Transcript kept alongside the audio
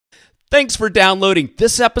Thanks for downloading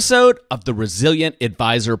this episode of the Resilient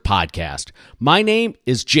Advisor Podcast. My name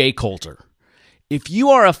is Jay Coulter. If you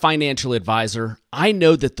are a financial advisor, I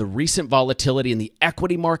know that the recent volatility in the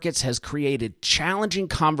equity markets has created challenging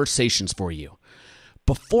conversations for you.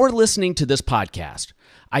 Before listening to this podcast,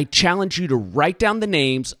 I challenge you to write down the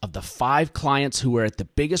names of the 5 clients who are at the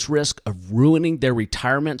biggest risk of ruining their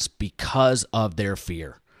retirements because of their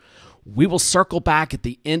fear. We will circle back at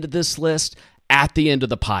the end of this list at the end of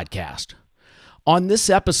the podcast. On this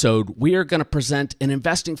episode, we are going to present an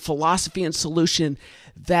investing philosophy and solution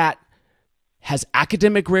that has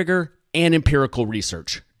academic rigor and empirical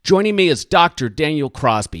research. Joining me is Dr. Daniel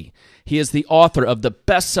Crosby. He is the author of the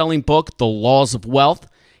best-selling book, The Laws of Wealth.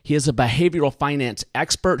 He is a behavioral finance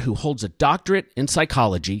expert who holds a doctorate in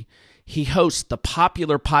psychology. He hosts the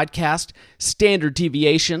popular podcast, Standard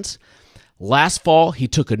Deviations. Last fall, he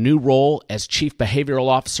took a new role as Chief Behavioral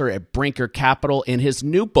Officer at Brinker Capital, and his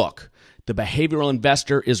new book, The Behavioral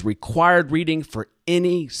Investor, is required reading for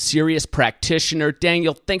any serious practitioner.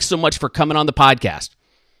 Daniel, thanks so much for coming on the podcast.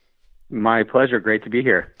 My pleasure. Great to be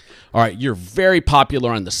here. All right, you're very popular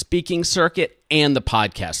on the speaking circuit and the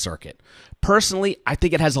podcast circuit. Personally, I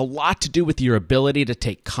think it has a lot to do with your ability to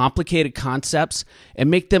take complicated concepts and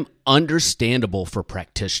make them understandable for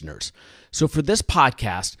practitioners. So for this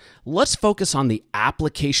podcast, let's focus on the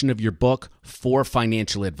application of your book for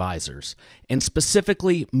financial advisors, and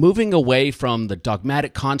specifically moving away from the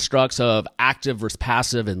dogmatic constructs of active versus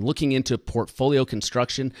passive and looking into portfolio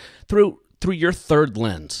construction through your third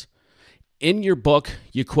lens. In your book,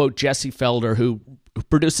 you quote Jesse Felder, who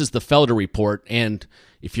produces the Felder Report, and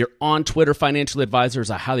if you're on Twitter, financial advisors,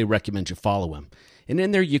 I highly recommend you follow him. And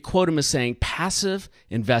in there, you quote him as saying, passive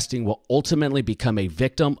investing will ultimately become a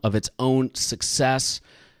victim of its own success.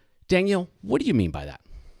 Daniel, what do you mean by that?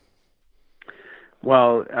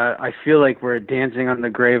 Well, I feel like we're dancing on the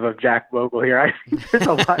grave of Jack Bogle here.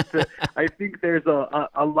 I think there's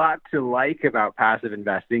a lot to like about passive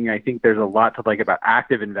investing. I think there's a lot to like about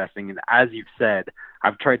active investing. And as you've said,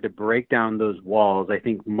 I've tried to break down those walls, I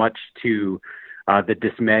think much to the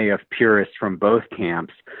dismay of purists from both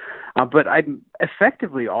camps. But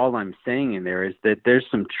effectively all I'm saying in there is that there's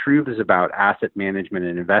some truths about asset management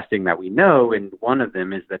and investing that we know, and one of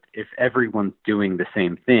them is that if everyone's doing the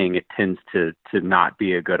same thing, it tends to not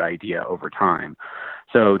be a good idea over time.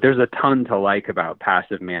 So there's a ton to like about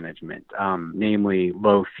passive management, namely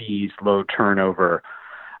low fees, low turnover,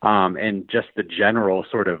 and just the general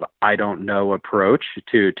sort of I don't know approach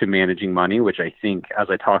to managing money, which I think, as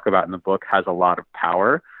I talk about in the book, has a lot of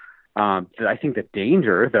power. I think the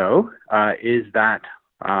danger, though, is that,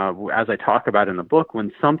 as I talk about in the book,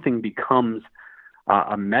 when something becomes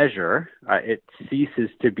a measure, it ceases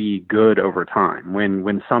to be good over time. When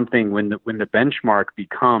the benchmark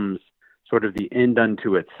becomes sort of the end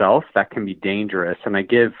unto itself, that can be dangerous. And I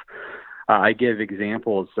give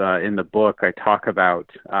examples in the book. I talk about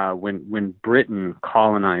when Britain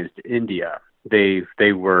colonized India, the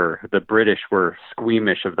British were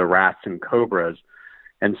squeamish of the rats and cobras.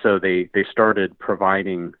 And so they started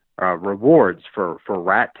providing rewards for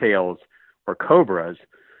rat tails or cobras,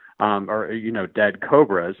 or dead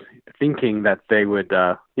cobras, thinking that they would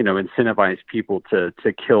incentivize people to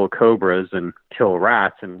kill cobras and kill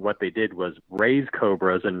rats. And what they did was raise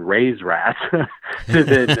cobras and raise rats to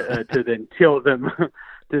then kill them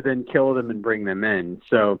and bring them in.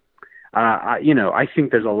 So I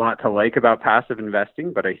think there's a lot to like about passive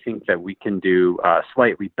investing, but I think that we can do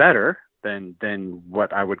slightly better than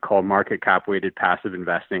what I would call market cap weighted passive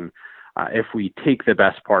investing if we take the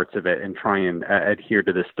best parts of it and try and adhere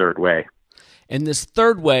to this third way. And this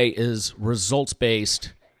third way is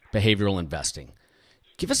results-based behavioral investing.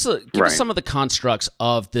 Give us some of the constructs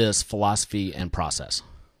of this philosophy and process.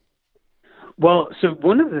 Well, so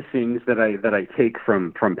one of the things that I take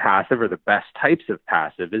from passive, or the best types of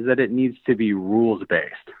passive, is that it needs to be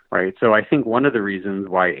rules-based, right? So I think one of the reasons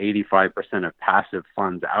why 85% of passive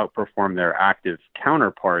funds outperform their active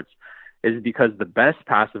counterparts is because the best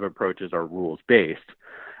passive approaches are rules-based.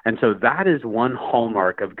 And so that is one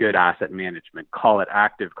hallmark of good asset management. Call it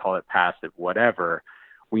active, call it passive, whatever.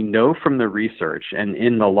 We know from the research, and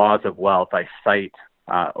in the Laws of Wealth, I cite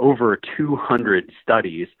over 200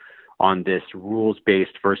 studies on this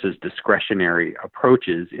rules-based versus discretionary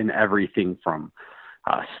approaches in everything from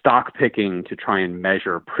stock picking to try and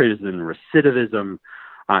measure prison recidivism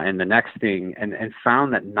and the next thing, and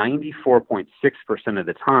found that 94.6% of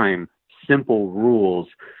the time, simple rules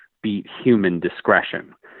beat human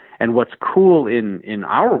discretion. And what's cool in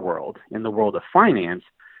our world, in the world of finance,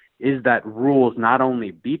 is that rules not only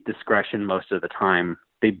beat discretion most of the time,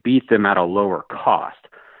 they beat them at a lower cost.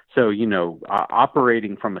 So,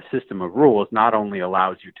 operating from a system of rules not only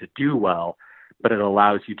allows you to do well, but it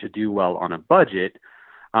allows you to do well on a budget,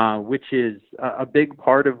 which is a big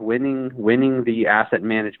part of winning the asset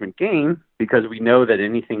management game, because we know that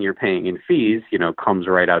anything you're paying in fees, comes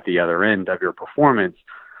right out the other end of your performance.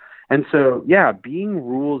 And so, yeah, being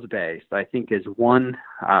rules-based, I think, is one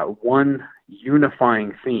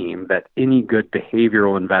unifying theme that any good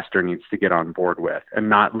behavioral investor needs to get on board with and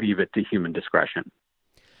not leave it to human discretion.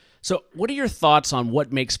 So what are your thoughts on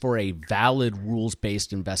what makes for a valid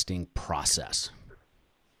rules-based investing process?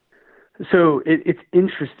 So it's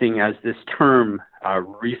interesting as this term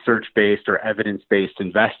research-based or evidence-based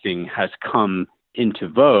investing has come into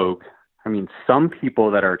vogue. I mean, some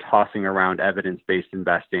people that are tossing around evidence-based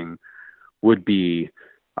investing would be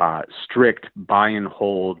strict buy and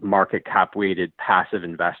hold, market cap weighted passive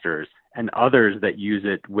investors, and others that use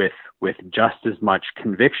it with just as much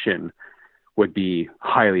conviction would be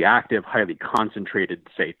highly active, highly concentrated,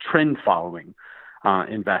 say, trend following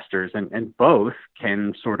investors. And both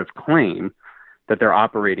can sort of claim that they're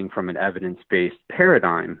operating from an evidence-based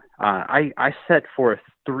paradigm. I set forth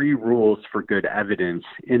 3 rules for good evidence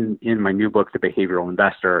in my new book, The Behavioral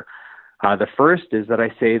Investor. The first is that I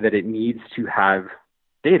say that it needs to have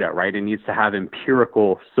data, right? It needs to have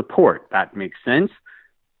empirical support. That makes sense.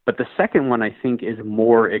 But the second one, I think, is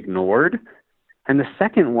more ignored. And the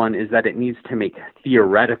second one is that it needs to make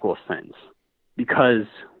theoretical sense, because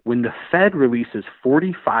when the Fed releases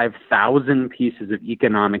 45,000 pieces of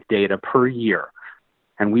economic data per year,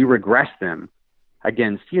 and we regress them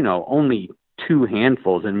against, only 2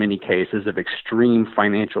 handfuls in many cases of extreme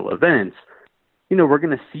financial events, we're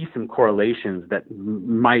going to see some correlations that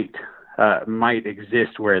might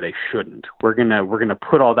exist where they shouldn't. We're gonna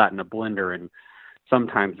put all that in a blender, and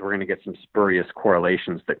sometimes we're going to get some spurious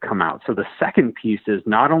correlations that come out. So the second piece is,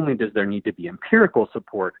 not only does there need to be empirical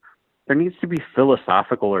support, there needs to be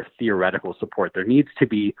philosophical or theoretical support. There needs to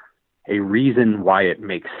be a reason why it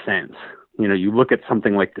makes sense. You look at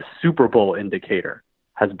something like the Super Bowl indicator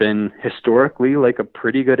has been historically like a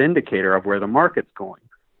pretty good indicator of where the market's going.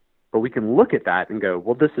 But we can look at that and go,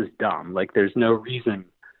 well, this is dumb. Like, there's no reason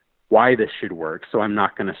why this should work, so I'm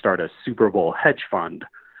not going to start a Super Bowl hedge fund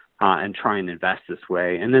and try and invest this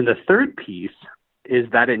way. And then the third piece is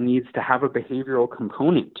that it needs to have a behavioral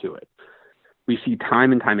component to it. We see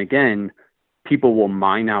time and time again, people will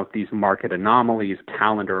mine out these market anomalies,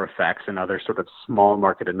 calendar effects, and other sort of small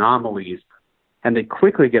market anomalies, and they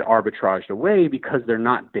quickly get arbitraged away because they're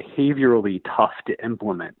not behaviorally tough to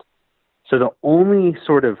implement. So the only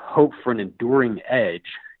sort of hope for an enduring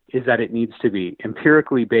edge is that it needs to be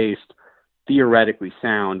empirically based, theoretically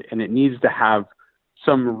sound, and it needs to have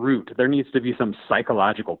some root. There needs to be some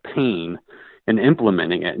psychological pain in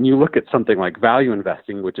implementing it. And you look at something like value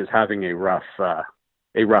investing, which is having a rough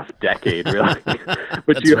decade, really. But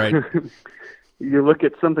That's right. You look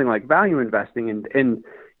at something like value investing, and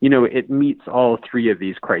it meets all 3 of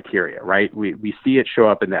these criteria, right? We see it show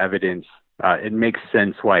up in the evidence. It makes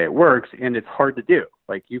sense why it works, and it's hard to do.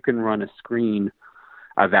 Like, you can run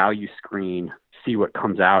a value screen, see what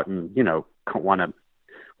comes out, and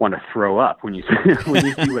want to throw up when you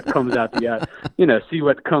see what comes out see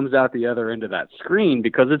what comes out the other end of that screen,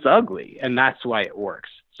 because it's ugly, and that's why it works.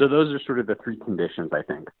 So those are sort of the 3 conditions, I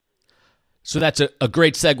think. So that's a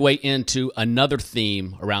great segue into another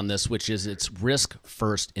theme around this, which is it's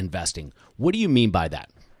risk-first investing. What do you mean by that?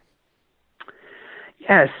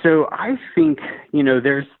 Yeah, so I think,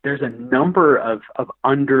 there's a number of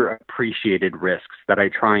underappreciated risks that I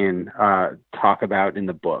try and talk about in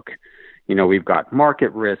the book. We've got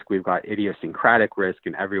market risk, we've got idiosyncratic risk,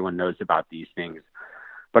 and everyone knows about these things.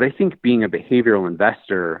 But I think being a behavioral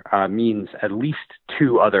investor means at least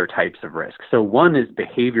 2 other types of risk. So one is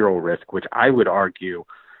behavioral risk, which I would argue,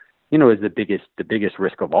 is the biggest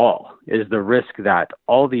risk of all, is the risk that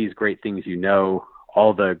all these great things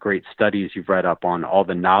all the great studies you've read up on, all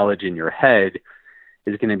the knowledge in your head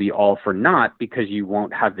is going to be all for naught because you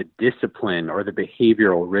won't have the discipline or the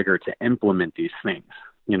behavioral rigor to implement these things.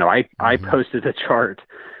 I posted a chart.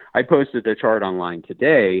 I posted a chart online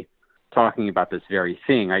today talking about this very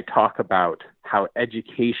thing. I talk about how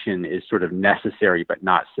education is sort of necessary but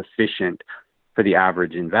not sufficient for the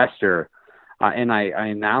average investor. And I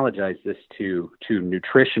analogize this to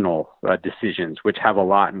nutritional decisions, which have a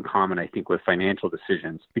lot in common, I think, with financial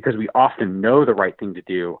decisions, because we often know the right thing to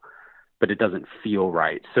do, but it doesn't feel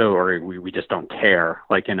right. So, or we just don't care,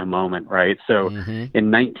 like in a moment, right? So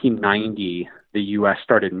in 1990, the U.S.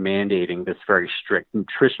 started mandating this very strict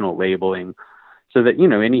nutritional labeling so that,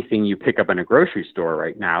 anything you pick up in a grocery store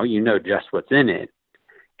right now, just what's in it.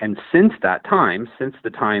 And since the time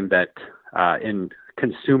that in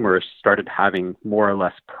consumers started having more or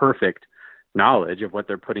less perfect knowledge of what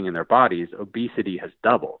they're putting in their bodies, obesity has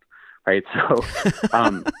doubled, right? So,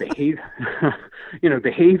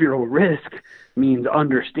 behavioral risk means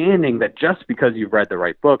understanding that just because you've read the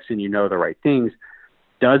right books and you know the right things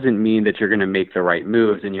doesn't mean that you're going to make the right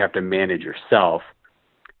moves, and you have to manage yourself.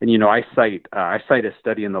 And, I cite a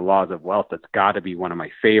study in the Laws of Wealth that's got to be one of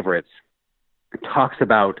my favorites. It talks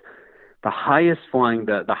about the highest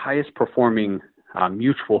performing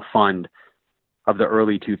mutual fund of the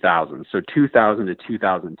early 2000s. So 2000 to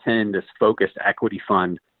 2010, this focused equity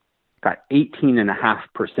fund got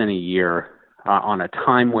 18.5% a year on a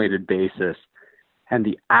time-weighted basis. And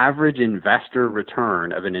the average investor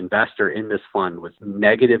return of an investor in this fund was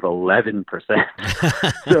negative 11%.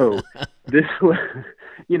 So this was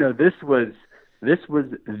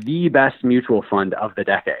the best mutual fund of the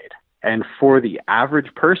decade. And for the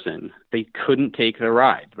average person, they couldn't take the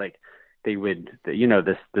ride. Like they would,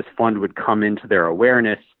 this fund would come into their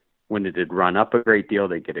awareness. When it did run up a great deal,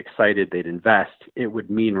 they'd get excited, they'd invest. It would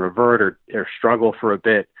mean revert or struggle for a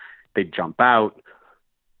bit. They'd jump out.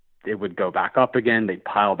 It would go back up again. They'd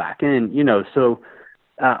pile back in, So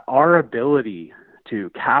our ability to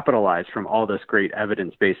capitalize from all this great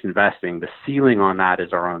evidence-based investing, the ceiling on that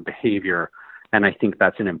is our own behavior. And I think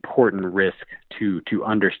that's an important risk to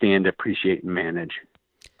understand, appreciate, and manage.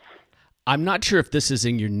 I'm not sure if this is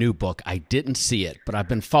in your new book. I didn't see it, but I've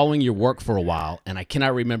been following your work for a while, and I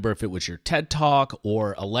cannot remember if it was your TED Talk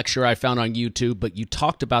or a lecture I found on YouTube, but you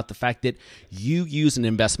talked about the fact that you use an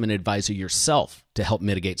investment advisor yourself to help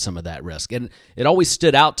mitigate some of that risk. And it always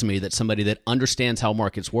stood out to me that somebody that understands how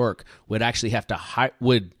markets work would actually have to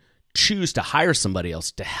would choose to hire somebody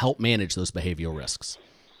else to help manage those behavioral risks.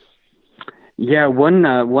 Yeah, one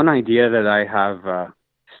idea that I have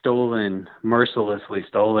mercilessly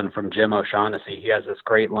stolen from Jim O'Shaughnessy. He has this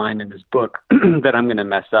great line in his book that I'm going to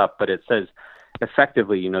mess up, but it says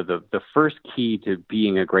effectively, the first key to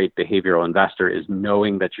being a great behavioral investor is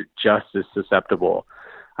knowing that you're just as susceptible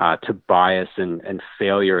to bias and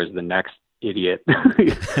failure as the next idiot.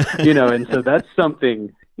 And so that's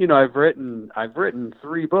something, I've written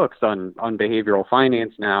 3 books on behavioral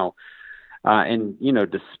finance now. And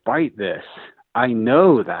despite this, I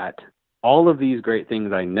know that all of these great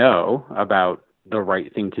things I know about the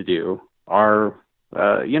right thing to do are,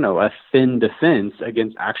 a thin defense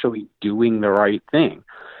against actually doing the right thing.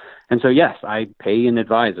 And so, yes, I pay an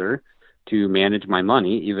advisor to manage my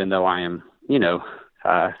money, even though I am,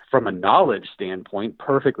 from a knowledge standpoint,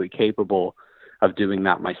 perfectly capable of doing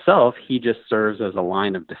that myself. He just serves as a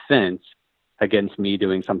line of defense against me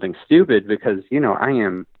doing something stupid because,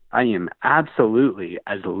 I am absolutely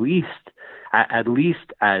at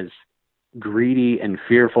least as greedy and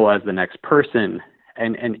fearful as the next person.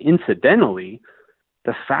 And incidentally,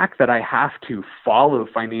 the fact that I have to follow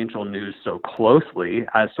financial news so closely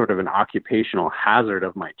as sort of an occupational hazard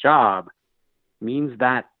of my job means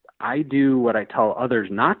that I do what I tell others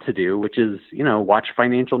not to do, which is, watch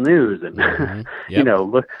financial news and,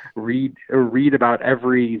 read about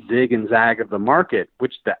every zig and zag of the market,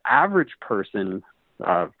 which the average person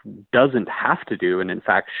doesn't have to do and in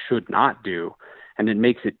fact should not do. And it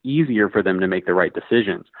makes it easier for them to make the right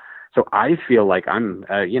decisions. So I feel like I'm,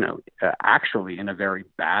 actually in a very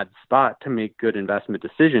bad spot to make good investment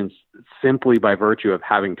decisions simply by virtue of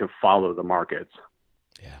having to follow the markets.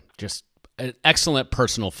 Yeah, just an excellent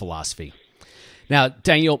personal philosophy. Now,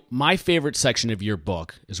 Daniel, my favorite section of your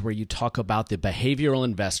book is where you talk about the behavioral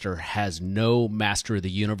investor has no master of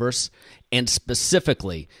the universe, and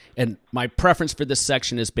specifically, and my preference for this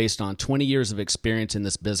section is based on 20 years of experience in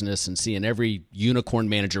this business and seeing every unicorn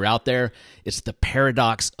manager out there, it's the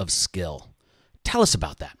paradox of skill. Tell us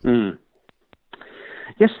about that.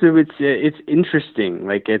 Yes, so it's interesting.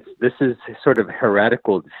 This is sort of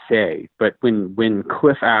heretical to say, but when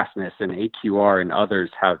Cliff Asness and AQR and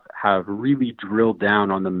others have really drilled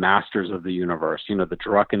down on the masters of the universe, the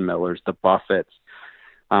Druckenmillers, the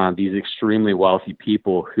Buffetts, these extremely wealthy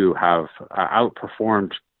people who have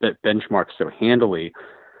outperformed benchmarks so handily,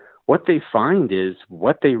 what they find is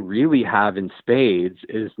what they really have in spades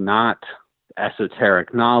is not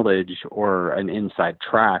esoteric knowledge or an inside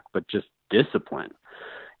track, but just discipline.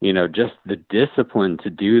 Just the discipline to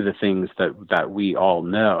do the things that we all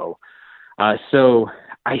know. So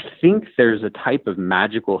I think there's a type of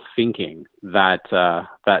magical thinking that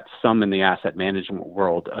some in the asset management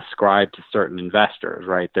world ascribe to certain investors,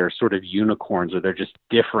 right? They're sort of unicorns, or they're just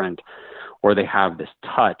different, or they have this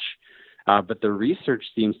touch. But the research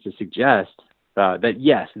seems to suggest that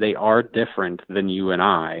yes, they are different than you and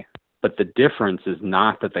I, But the difference is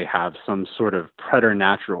not that they have some sort of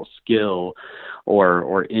preternatural skill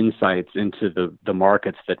or insights into the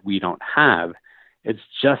markets that we don't have. It's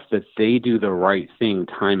just that they do the right thing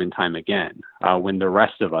time and time again when the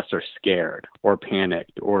rest of us are scared or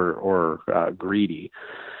panicked or greedy.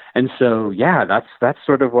 And so, yeah, that's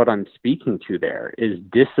sort of what I'm speaking to there, is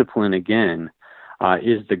discipline again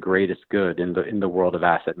is the greatest good in the world of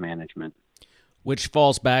asset management. Which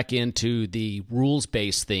falls back into the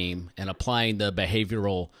rules-based theme and applying the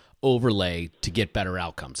behavioral overlay to get better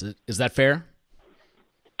outcomes. Is that fair?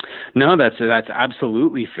 No, that's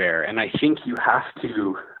absolutely fair. And I think you have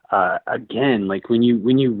to, again, like when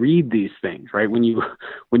you read these things, right? When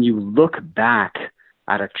you look back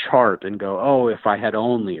at a chart and go, oh, if I had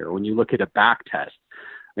only, or when you look at a back test,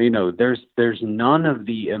 there's none of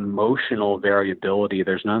the emotional variability.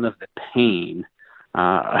 There's none of the pain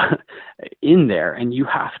in there. And you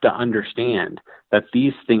have to understand that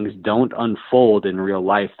these things don't unfold in real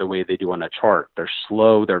life the way they do on a chart. They're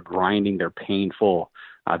slow, they're grinding, they're painful,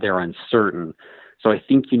 they're uncertain. So I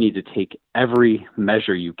think you need to take every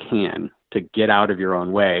measure you can to get out of your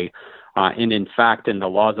own way. And in fact, in the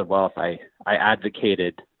Laws of Wealth, I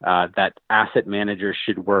advocated that asset managers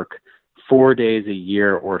should work 4 days a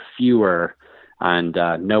year or fewer, and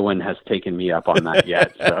no one has taken me up on that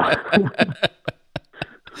yet.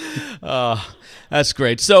 So. That's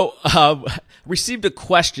great. So received a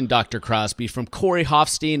question, Dr. Crosby, from Corey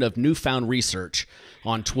Hofstein of Newfound Research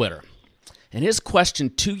on Twitter. And his question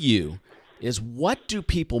to you is, what do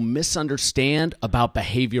people misunderstand about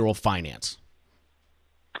behavioral finance?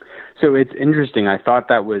 So it's interesting. I thought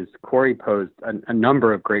that was, Corey posed a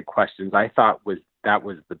number of great questions. I thought that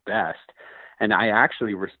was the best. And I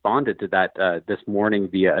actually responded to that this morning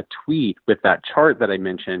via a tweet with that chart that I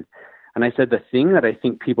mentioned. And I said, the thing that I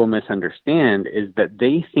think people misunderstand is that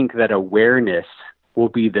they think that awareness will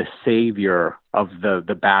be the savior of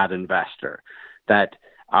the bad investor, that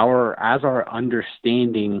our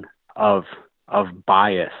understanding of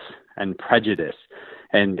bias and prejudice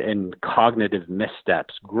and cognitive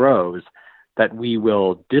missteps grows, that we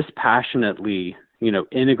will dispassionately,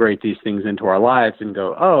 integrate these things into our lives and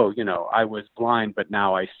go, oh, I was blind, but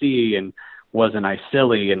now I see, and wasn't I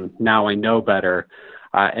silly, and now I know better.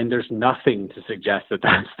 And there's nothing to suggest that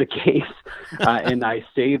that's the case. And I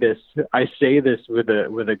say this with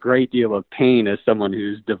a great deal of pain as someone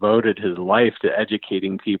who's devoted his life to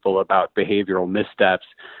educating people about behavioral missteps.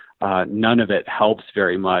 None of it helps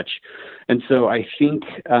very much. And so I think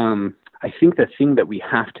the thing that we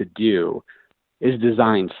have to do is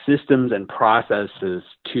design systems and processes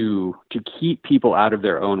to keep people out of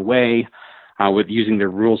their own way, with using the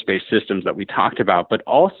rules-based systems that we talked about, but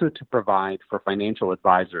also to provide for financial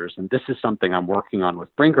advisors. And this is something I'm working on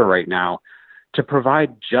with Brinker right now, to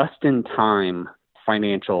provide just-in-time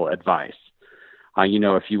financial advice.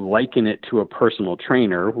 If you liken it to a personal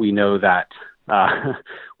trainer, we know that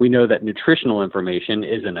nutritional information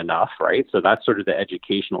isn't enough, right? So that's sort of the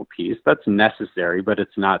educational piece. That's necessary, but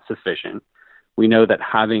it's not sufficient. We know that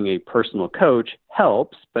having a personal coach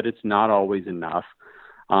helps, but it's not always enough.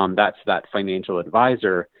 That's that financial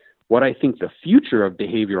advisor. What I think the future of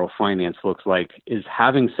behavioral finance looks like is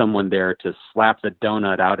having someone there to slap the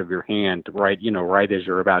donut out of your hand, right as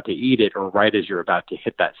you're about to eat it, or right as you're about to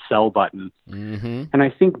hit that sell button. Mm-hmm. And I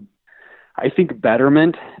think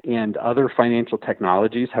Betterment and other financial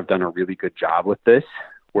technologies have done a really good job with this,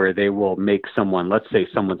 where they will make someone, let's say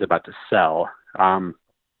someone's about to sell.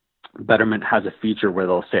 Betterment has a feature where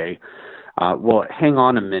they'll say, well, hang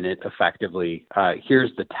on a minute, effectively.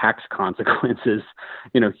 Here's the tax consequences.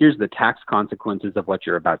 Here's the tax consequences of what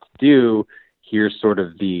you're about to do. Here's sort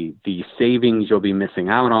of the savings you'll be missing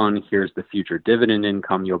out on. Here's the future dividend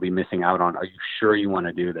income you'll be missing out on. Are you sure you want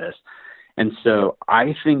to do this? And so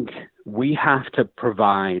I think we have to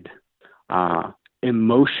provide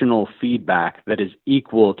emotional feedback that is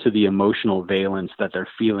equal to the emotional valence that they're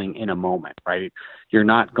feeling in a moment, right? You're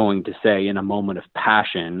not going to say in a moment of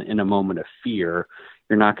passion, in a moment of fear,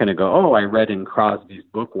 you're not going to go, oh, I read in Crosby's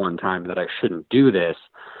book one time that I shouldn't do this.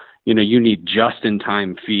 You need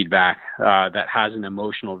just-in-time feedback that has an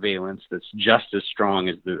emotional valence that's just as strong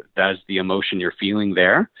as the emotion you're feeling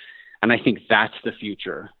there. And I think that's the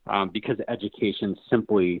future, because education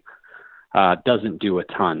simply doesn't do a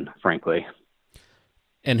ton, frankly.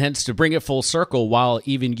 And hence, to bring it full circle, while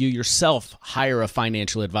even you yourself hire a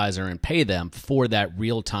financial advisor and pay them for that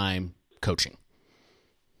real-time coaching.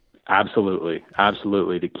 Absolutely.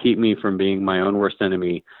 Absolutely. To keep me from being my own worst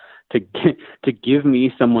enemy, to give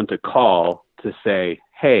me someone to call to say,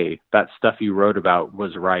 hey, that stuff you wrote about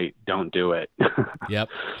was right. Don't do it. Yep.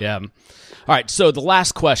 Yeah. All right. So the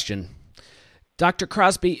last question. Dr.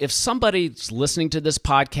 Crosby, if somebody's listening to this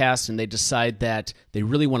podcast and they decide that they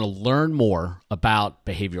really want to learn more about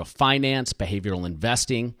behavioral finance, behavioral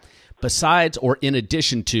investing, besides or in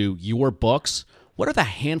addition to your books, what are the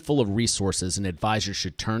handful of resources an advisor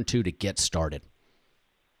should turn to get started?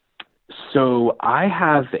 So I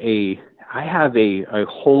have a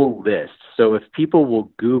whole list. So if people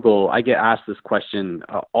will Google, I get asked this question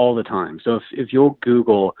all the time. So if you'll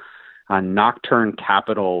Google Nocturne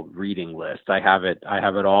Capital reading list, I have it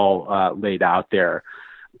all laid out there.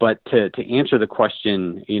 But to answer the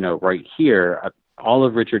question, right here, all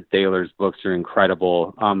of Richard Thaler's books are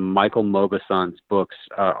incredible. Michael Mauboussin's books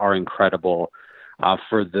are incredible.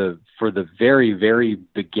 For the very, very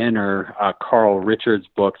beginner, Carl Richards'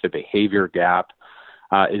 book, The Behavior Gap,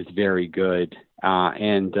 is very good.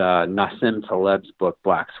 And Nassim Taleb's book,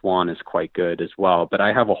 Black Swan, is quite good as well. But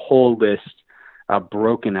I have a whole list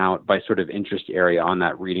broken out by sort of interest area on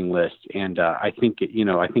that reading list. And I think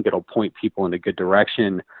it'll point people in a good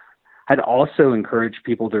direction. I'd also encourage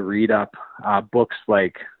people to read up books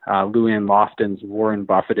like Louann Lofton's Warren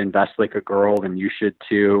Buffett Invest Like a Girl, and You Should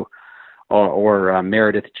Too, or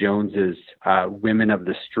Meredith Jones's Women of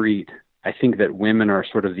the Street. I think that women are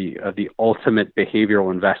sort of the ultimate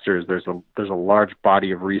behavioral investors. There's a large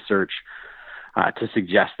body of research to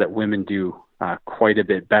suggest that women do quite a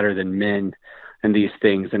bit better than men in these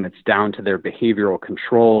things, and it's down to their behavioral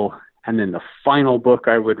control. And then the final book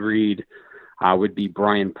I would read would be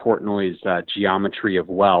Brian Portnoy's Geometry of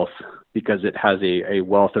Wealth, because it has a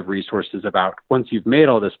wealth of resources about once you've made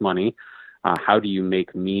all this money, how do you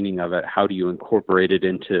make meaning of it? How do you incorporate it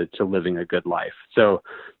into living a good life? So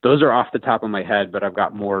those are off the top of my head, but I've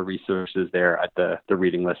got more resources there at the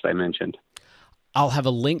reading list I mentioned. I'll have a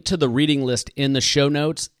link to the reading list in the show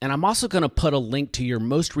notes, and I'm also going to put a link to your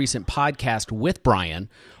most recent podcast with Brian,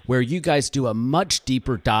 where you guys do a much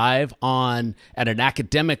deeper dive at an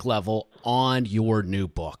academic level on your new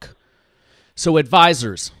book. So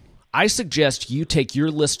advisors, I suggest you take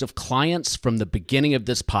your list of clients from the beginning of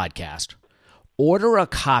this podcast, order a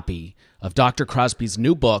copy of Dr. Crosby's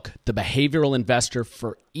new book, The Behavioral Investor,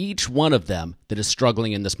 for each one of them that is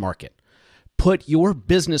struggling in this market. Put your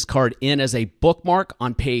business card in as a bookmark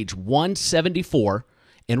on page 174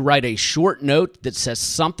 and write a short note that says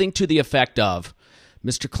something to the effect of,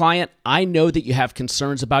 Mr. Client, I know that you have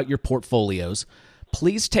concerns about your portfolios.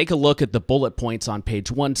 Please take a look at the bullet points on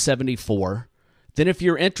page 174. Then if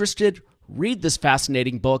you're interested, read this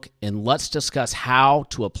fascinating book and let's discuss how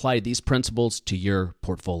to apply these principles to your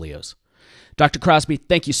portfolios. Dr. Crosby,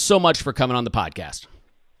 thank you so much for coming on the podcast.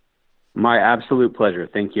 My absolute pleasure.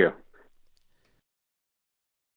 Thank you.